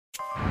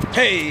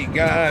Hey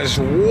guys,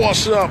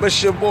 what's up?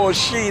 It's your boy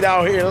Sheed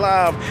out here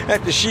live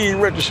at the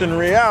Richardson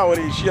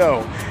reality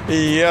show.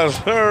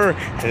 Yes, sir,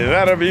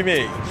 that'll be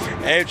me,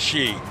 Ed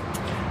Sheed.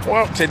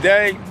 Well,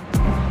 today,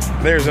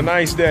 there's a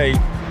nice day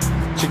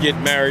to get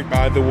married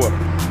by the water.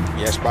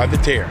 Yes, by the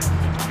tear.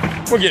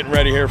 We're getting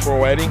ready here for a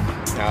wedding.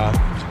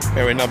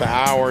 Maybe another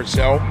hour or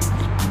so.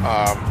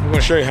 We're going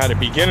to show you how the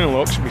beginning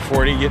looks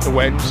before they get the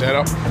wedding set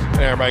up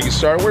and everybody gets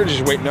started. We're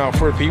just waiting out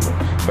for people.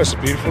 But it's a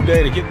beautiful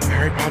day to get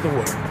married by the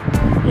water.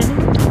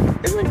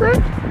 Isn't it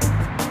great?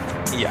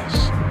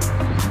 Yes.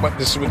 But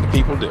this is what the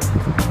people do.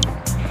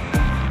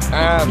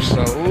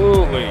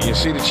 Absolutely. You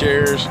see the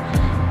chairs.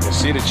 You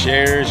see the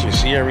chairs. You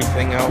see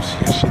everything else.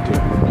 Yes, you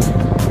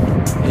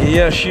do.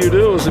 Yes, you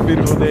do. It's a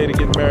beautiful day to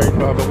get married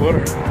by the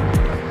water.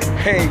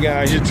 Hey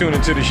guys, you're tuning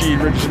to the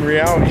Richardson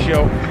reality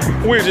show.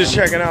 We're just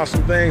checking out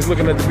some things,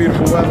 looking at the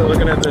beautiful weather,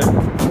 looking at the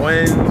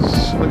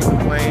winds, looking at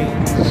the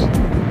planes,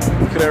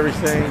 look at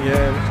everything.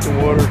 Yeah, look at the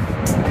water.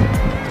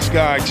 The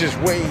sky, just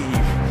wave,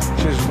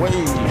 just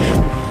wave,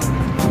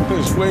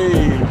 just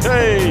wave.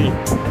 Hey,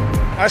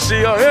 I see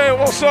you. Hey,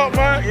 what's up,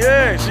 man?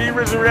 Yeah,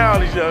 Richardson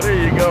reality show. There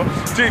you go.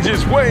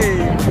 Just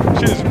wave,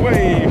 just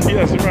wave.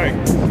 Yes, right.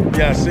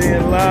 Yeah, see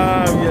it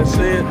live. Yeah,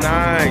 see it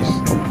nice.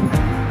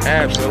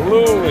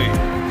 Absolutely.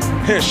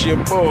 It's your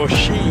boy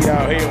Sheed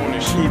out here on the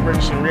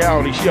Richardson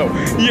reality show.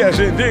 Yes,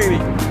 indeed.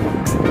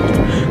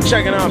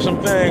 Checking out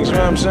some things, you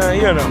know what I'm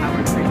saying? You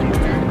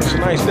know, it's a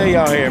nice day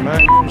out here, man.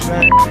 You know what I'm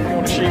saying? We're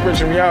on the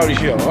Richardson reality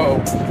show.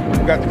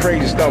 We got the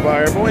crazy stuff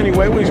out here. But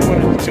anyway, we just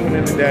wanted to tune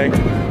in today,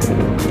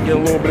 get a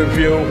little bit of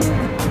view,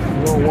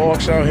 little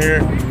walks out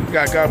here. We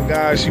got a couple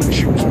guys shooting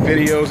some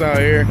videos out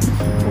here.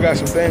 We got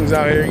some things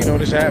out here, you know,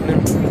 that's happening.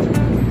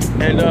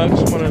 And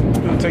just want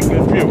to take a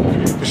good view.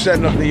 We're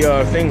setting up the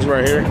things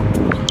right here.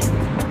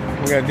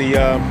 We got the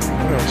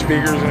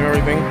speakers and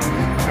everything.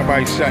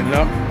 Everybody's setting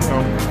up. You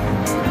know,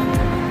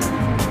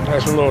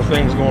 got some little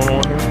things going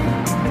on here.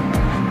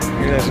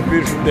 And it's a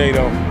beautiful day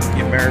though.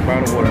 Get married by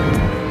the water.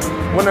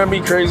 Wouldn't that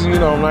be crazy? You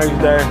know, nice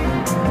day.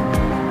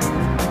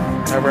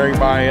 Have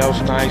everybody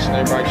else nice and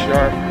everybody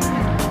sharp.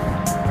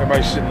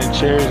 Everybody sitting in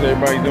chairs.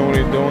 Everybody doing what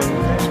they're doing.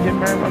 Just get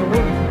married by the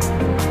water.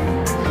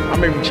 I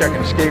may be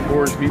checking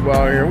skateboards, people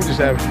out here. We're just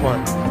having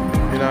fun.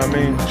 You know what I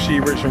mean?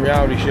 Richardson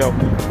reality show.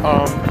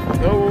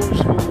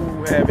 Those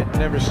who haven't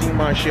never seen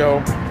my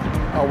show,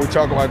 we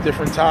talk about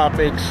different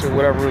topics or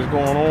whatever is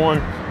going on.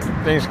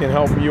 Things can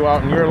help you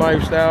out in your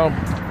lifestyle.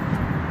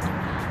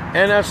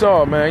 And that's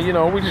all, man. You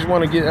know, we just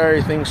want to get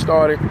everything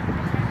started.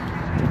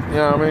 You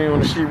know what I mean? On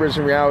the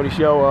Richardson reality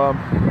show.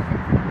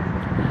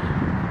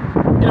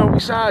 You know,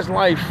 besides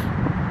life,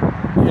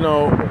 you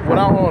know,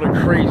 without all the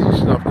crazy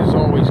stuff, there's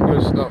always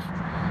good stuff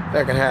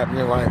that can happen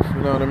in life.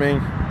 You know what I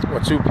mean? Or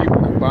two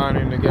people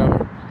combining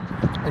together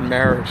in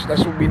marriage.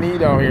 That's what we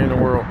need out here in the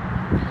world.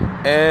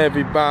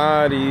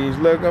 Everybody's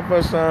looking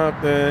for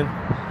something.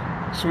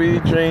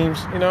 Sweet dreams.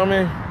 You know what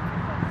I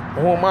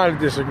mean? Who am I to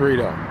disagree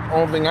though? The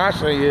only thing I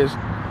say is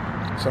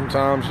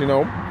sometimes, you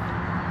know,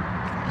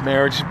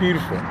 marriage is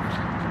beautiful.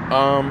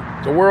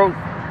 The world,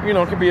 you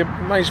know, can be a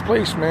nice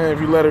place, man,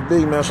 if you let it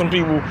be, man. Some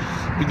people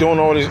be doing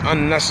all this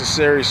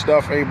unnecessary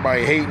stuff.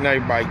 Everybody hating,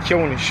 everybody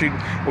killing and shooting.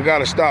 We got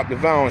to stop the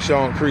violence,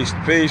 y'all. Increase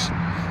the peace.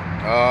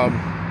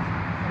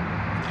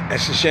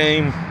 It's a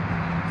shame.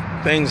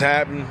 Things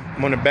happen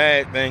on a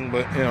bad thing,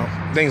 but, you know,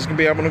 things can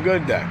be up on a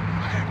good day.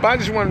 But I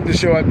just wanted to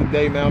show up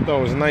today, man. I thought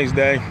it was a nice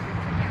day.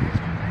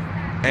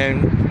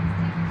 And,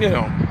 you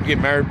know, get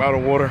married by the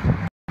water.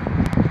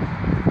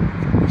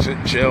 Sit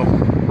and chill.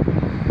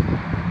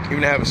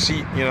 Even have a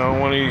seat, you know,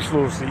 one of these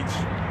little seats.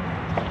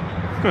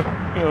 You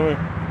know what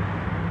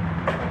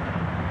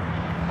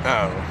I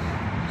don't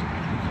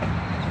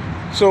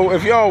know. So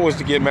if y'all was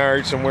to get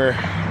married somewhere,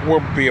 where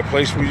would be a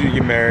place where you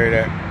get married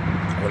at?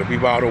 Would it be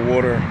by the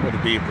water? Would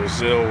it be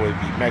Brazil? Would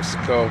it be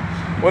Mexico?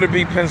 Would it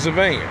be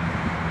Pennsylvania?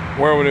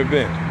 Where would it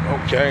be?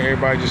 Okay,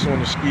 everybody just on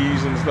the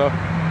skis and stuff. I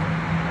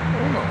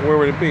don't know. Where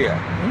would it be at?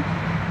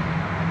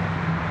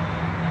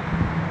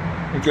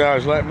 You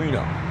guys let me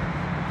know.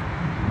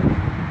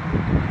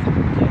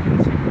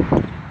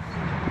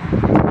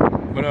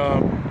 But,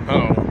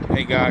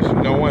 hey guys, you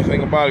know one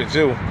thing about it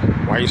too.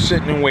 While you're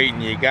sitting and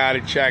waiting, you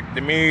gotta check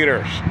the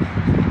meters.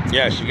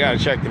 Yes, you gotta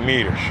check the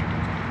meters.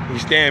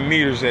 These damn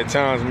meters at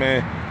times,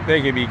 man,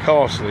 they can be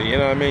costly. You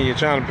know what I mean? You're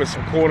trying to put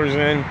some quarters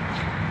in,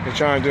 you're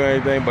trying to do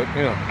anything, but,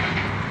 you know,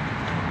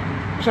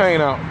 just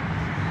hanging out.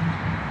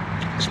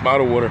 It's by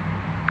the water.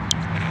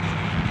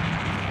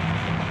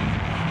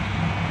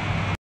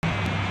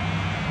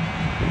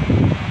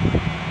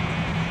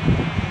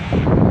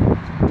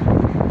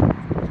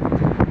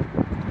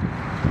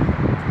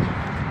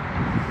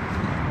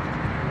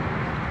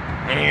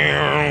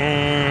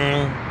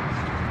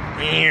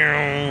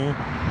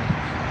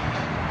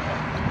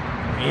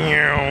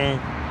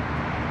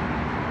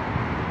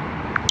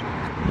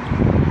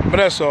 But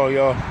that's all,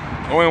 y'all.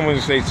 I don't want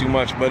to say too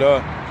much, but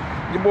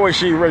Your boy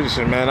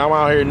Richardson, man. I'm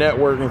out here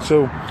networking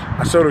too.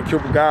 I saw the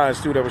couple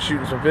guys too that was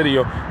shooting some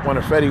video, one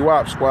of the Fetty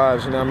Wap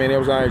squads, you know what I mean? They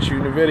was out here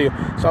shooting the video.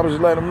 So I was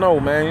just letting them know,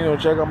 man, you know,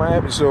 check out my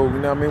episode, you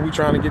know what I mean? We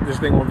trying to get this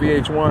thing on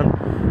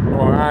VH1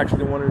 or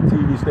actually one of the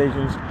TV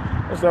stations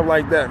and stuff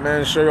like that,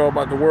 man. Show y'all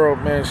about the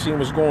world, man, seeing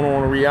what's going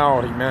on in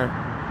reality, man.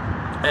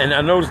 And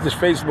I noticed this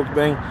Facebook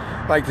thing,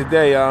 like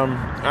today,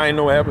 I ain't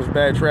know what happened,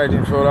 bad tragedy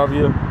in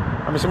Philadelphia.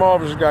 I mean, some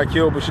officers got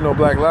killed, but you know,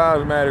 Black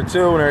Lives Matter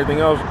too and everything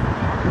else.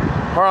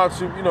 Hard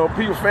to, you know,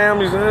 people,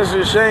 families, and this is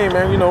a shame,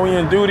 man. You know, we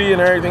in duty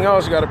and everything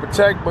else, you got to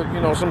protect, but, you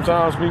know,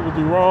 sometimes people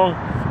do wrong.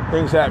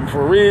 Things happen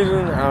for a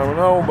reason. I don't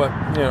know, but,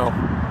 you know,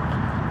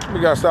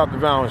 we got to stop the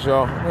violence,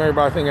 y'all.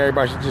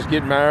 Everybody should just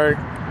get married.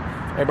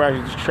 Everybody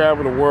should just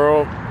travel the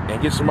world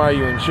and get somebody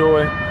you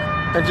enjoy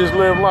and just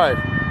live life.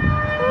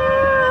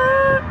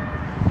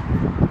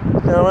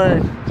 You know what I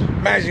mean?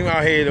 Imagine you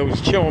out here, though,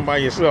 just chilling by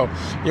yourself.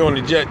 You're on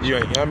the jet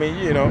joint. I mean,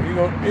 you know,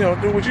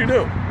 do what you do.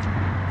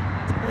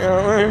 You know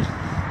what I mean?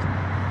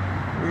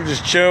 You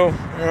just chill,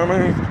 you know what I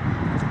mean?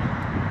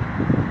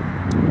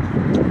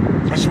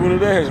 That's what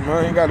it is,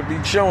 man. You gotta be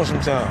chilling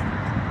sometime.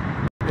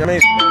 You know what I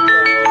mean? You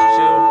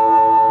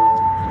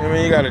know what I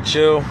mean? You gotta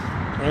chill. You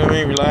know what I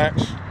mean?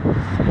 Relax.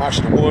 Watch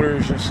the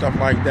waters and stuff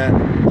like that.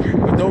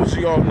 But those of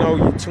y'all know,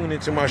 you tune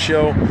into my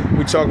show.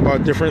 We talk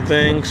about different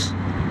things.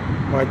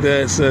 My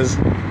dad says,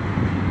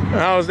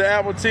 how's the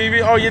Apple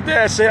TV? Oh, your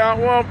dad said,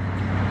 well,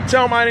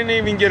 tell him I didn't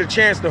even get a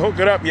chance to hook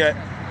it up yet.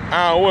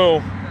 I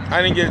will.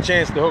 I didn't get a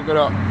chance to hook it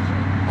up.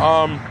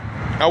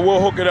 I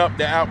will hook it up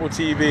to Apple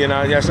TV,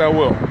 and yes, I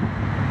will.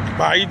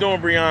 How you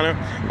doing, Brianna?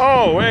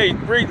 Oh, hey,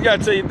 you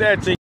gotta tell your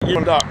dad to take you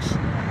on ducks.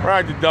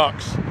 Ride the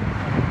ducks.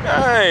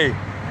 Hey.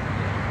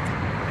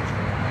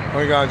 Oh,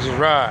 you gotta just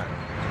ride.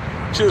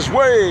 Just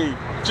wave.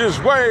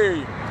 Just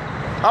wave.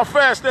 How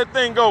fast that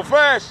thing go?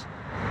 Fast?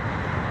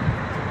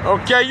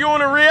 Okay, you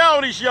on a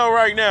reality show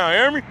right now,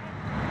 hear me?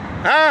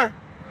 Huh?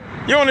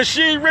 You on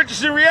the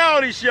Richardson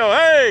reality show.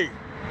 Hey.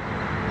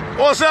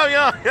 What's up,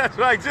 y'all? That's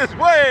right, just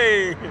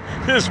wave.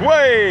 Just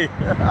wave.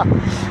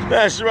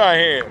 That's right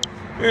here.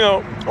 You know,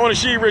 on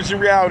the Richardson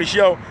reality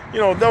show, you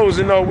know, those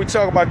that know, we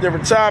talk about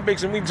different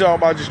topics and we talk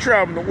about just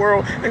traveling the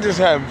world and just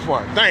having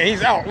fun. Dang,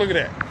 he's out. Look at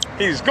that.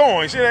 He's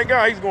going. See that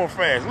guy? He's going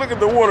fast. Look at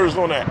the waters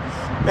on that.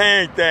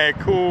 Ain't that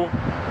cool?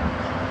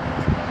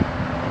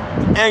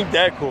 Ain't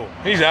that cool?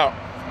 He's out.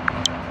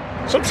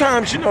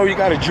 Sometimes, you know, you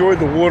got to enjoy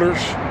the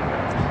waters.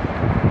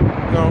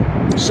 You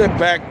know, sit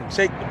back and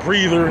take the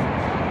breather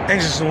and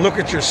just look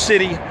at your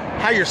city,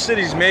 how your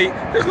city's made.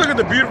 Just look at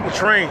the beautiful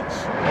trains.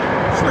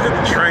 Just look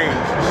at the trains.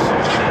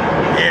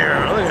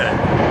 Yeah, look at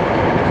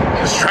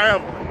that. Just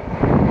traveling.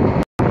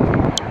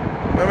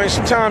 I mean,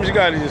 sometimes you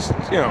gotta just,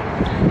 you know,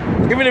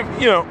 even if,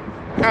 you know,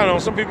 I don't know,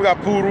 some people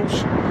got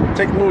poodles.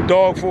 Take a little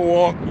dog for a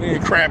walk,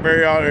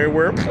 crabberry out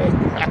everywhere.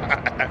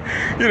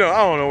 You know, I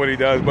don't know what he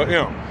does, but, you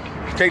know,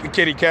 take the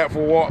kitty cat for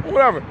a walk,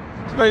 whatever.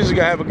 Sometimes you just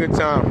gotta have a good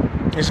time.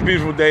 It's a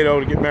beautiful day, though,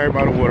 to get married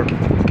by the water.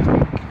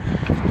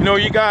 You know,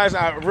 you guys,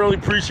 I really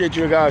appreciate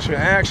you guys for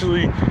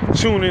actually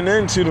tuning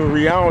into the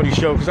reality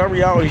show, because our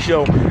reality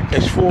show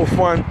is full of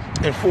fun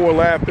and full of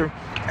laughter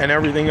and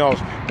everything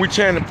else. We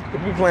plan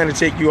to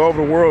take you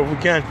over the world if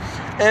we can,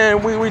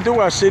 and we do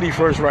our city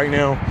first right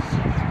now.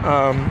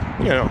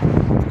 You know,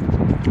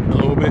 a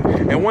little bit,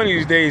 and one of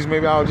these days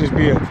maybe I'll just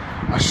be a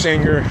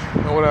singer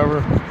or whatever.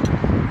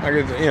 I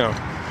could, you know,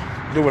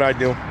 do what I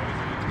do.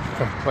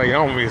 Like, I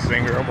don't want to be a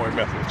singer. I'm only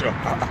messing with y'all.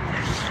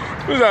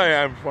 Just out here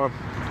having fun.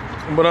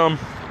 But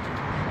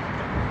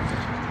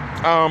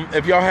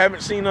if y'all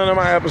haven't seen none of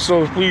my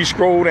episodes, please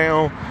scroll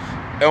down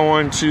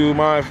onto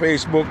my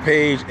Facebook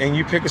page and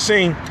you pick a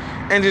scene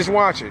and just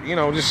watch it. You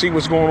know, just see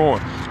what's going on.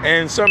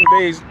 And some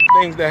days,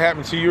 things that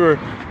happen to your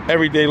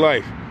everyday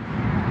life.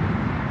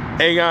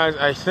 Hey guys,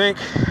 I think,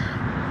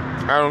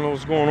 I don't know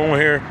what's going on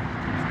here.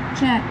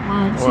 Check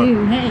 1,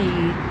 2,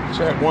 hey.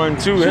 Check 1,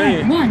 2,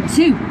 hey. Check 1,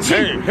 2,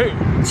 2. Hey,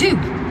 2.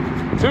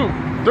 2,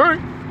 3.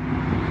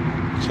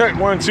 Check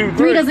 1, 2, 3.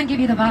 3 doesn't give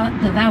you the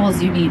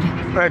vowels you need.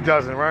 That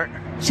doesn't, right?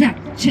 Check.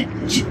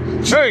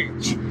 Hey,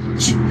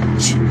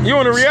 you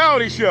on a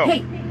reality show?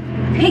 Hey,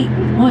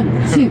 1,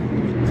 2.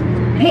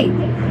 Hey,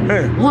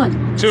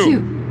 1,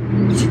 2.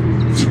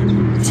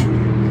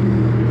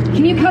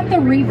 Can you cut the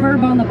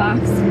reverb on the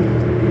box?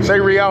 Say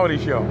reality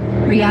show.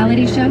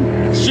 Reality show?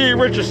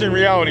 Richardson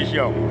reality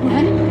show.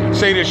 What?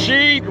 Say the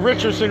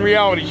Richardson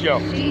reality show.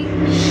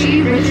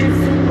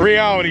 Richardson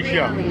reality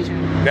show.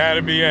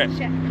 That'll be it.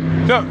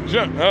 Out.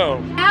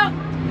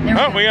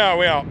 There we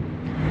out.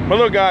 But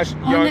look, guys,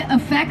 on the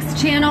effects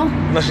channel.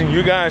 Listen,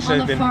 you guys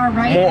have been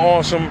right. more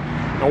awesome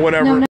or whatever. No.